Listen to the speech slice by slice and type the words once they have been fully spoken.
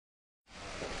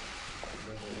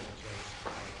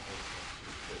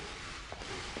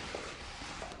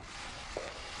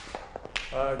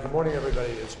Good morning,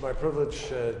 everybody. It's my privilege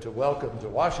to welcome to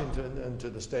Washington and to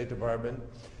the State Department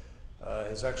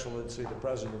His Excellency the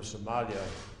President of Somalia,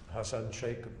 Hassan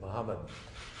Sheikh Maxamud.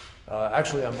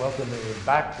 Actually, I'm welcoming him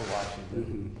back to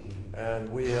Washington,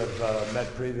 and we have met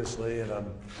previously, and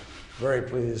I'm very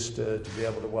pleased to be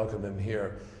able to welcome him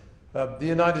here. The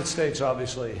United States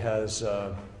obviously has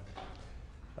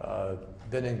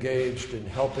been engaged in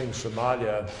helping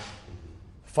Somalia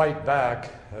fight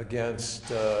back against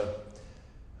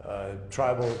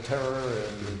tribal terror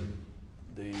and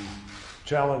the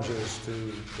challenges to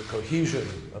the cohesion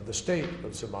of the state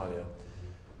of Somalia.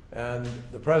 And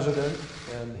the President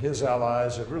and his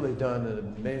allies have really done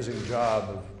an amazing job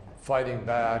of fighting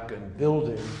back and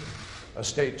building a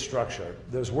state structure.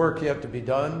 There's work yet to be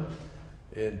done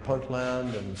in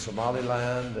Puntland and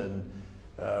Somaliland,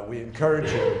 and we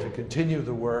encourage you to continue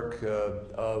the work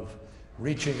of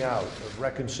reaching out, of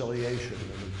reconciliation,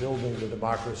 and of building the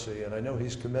democracy, and I know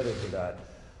he's committed to that.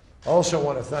 I also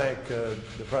want to thank the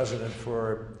President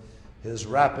for his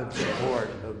rapid support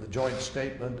of the joint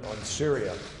statement on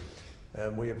Syria,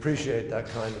 and we appreciate that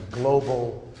kind of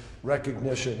global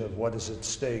recognition of what is at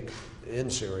stake in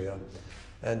Syria.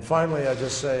 And finally, I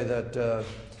just say that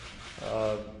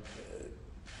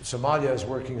Somalia is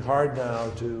working hard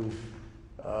now to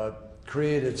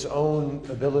create its own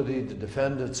ability to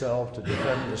defend itself, to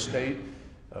defend the state.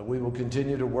 We will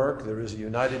continue to work. There is a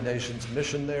United Nations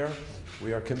mission there.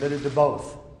 We are committed to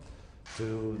both,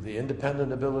 to the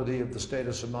independent ability of the state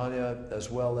of Somalia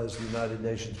as well as the United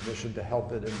Nations mission to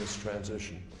help it in this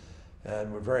transition.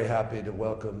 And we're very happy to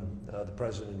welcome the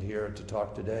President here to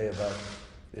talk today about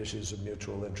issues of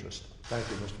mutual interest. Thank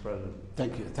you, Mr. President.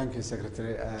 Thank you,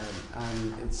 Secretary.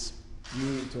 And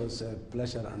it was a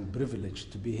pleasure and privilege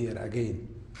to be here again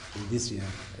in this year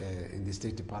in the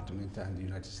State Department and the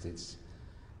United States.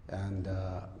 And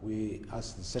we,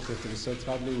 as the Secretary said,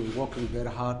 probably we're working very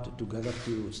hard together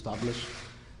to establish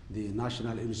the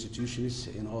national institutions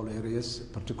in all areas,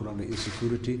 particularly in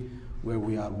security, where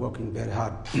we are working very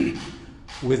hard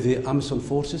with the Amazon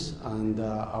forces, and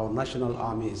our national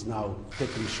army is now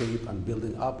taking shape and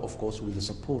building up, of course, with the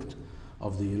support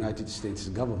of the United States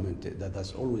government that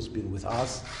has always been with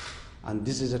us. And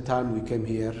this is a time we came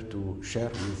here to share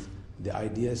with the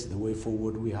ideas, the way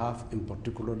forward we have, in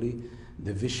particularly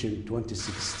the Vision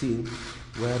 2016,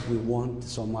 where we want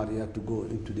Somalia to go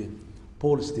into the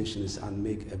poll stations and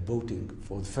make a voting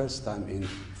for the first time in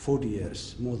 40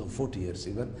 years, more than 40 years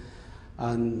even.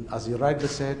 And as you rightly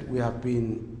said, we have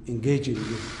been engaging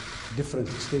with different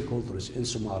stakeholders in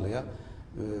Somalia.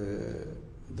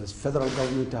 The federal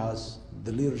government has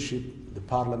the leadership, the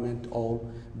parliament, all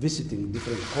visiting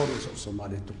different corners of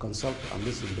Somalia to consult and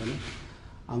listen to them.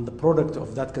 And the product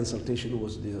of that consultation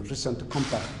was the recent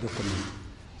compact document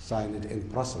signed in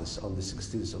Brussels on the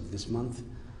 16th of this month.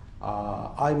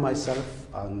 I myself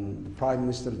and the Prime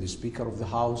Minister, the Speaker of the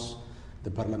House,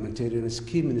 the parliamentarians,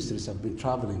 key ministers have been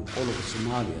traveling all over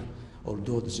Somalia,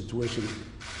 although the situation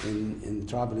in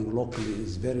traveling locally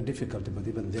is very difficult, but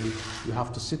even then you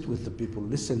have to sit with the people,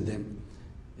 listen to them,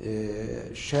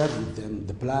 share with them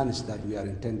the plans that we are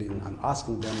intending, and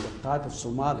asking them what type of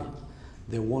Somali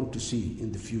they want to see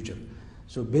in the future.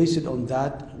 So based on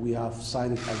that, we have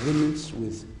signed agreements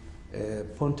with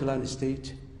Puntland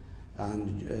State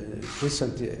and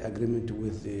recent agreement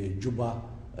with the Juba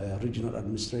regional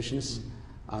administrations.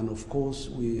 And of course,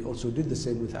 we also did the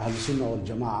same with Ahl Sunnah wal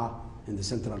Jama'ah in the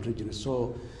central region.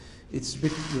 So it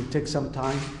will take some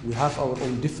time. We have our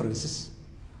own differences,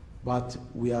 but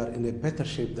we are in a better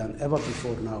shape than ever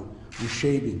before now,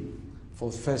 reshaping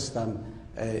for the first time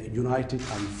united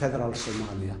and federal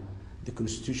Somalia. The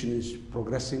constitution is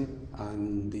progressing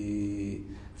and the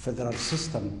federal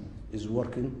system is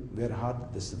working very hard.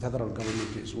 The federal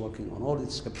government is working on all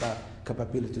its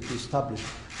capability to establish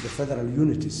the federal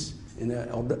unities in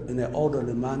an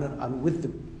orderly manner and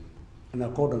in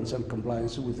accordance and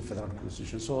compliance with the federal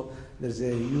constitution. So there's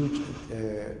a huge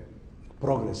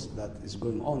progress that is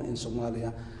going on in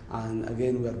Somalia, and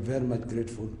again we are very much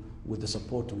grateful with the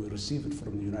support we received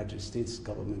from the United States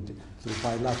government through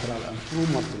bilateral and through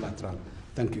multilateral.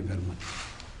 Thank you very much.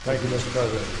 Thank you, Mr.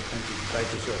 President.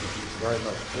 Thank you, sir, very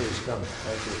much. Please come.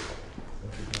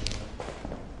 Thank you.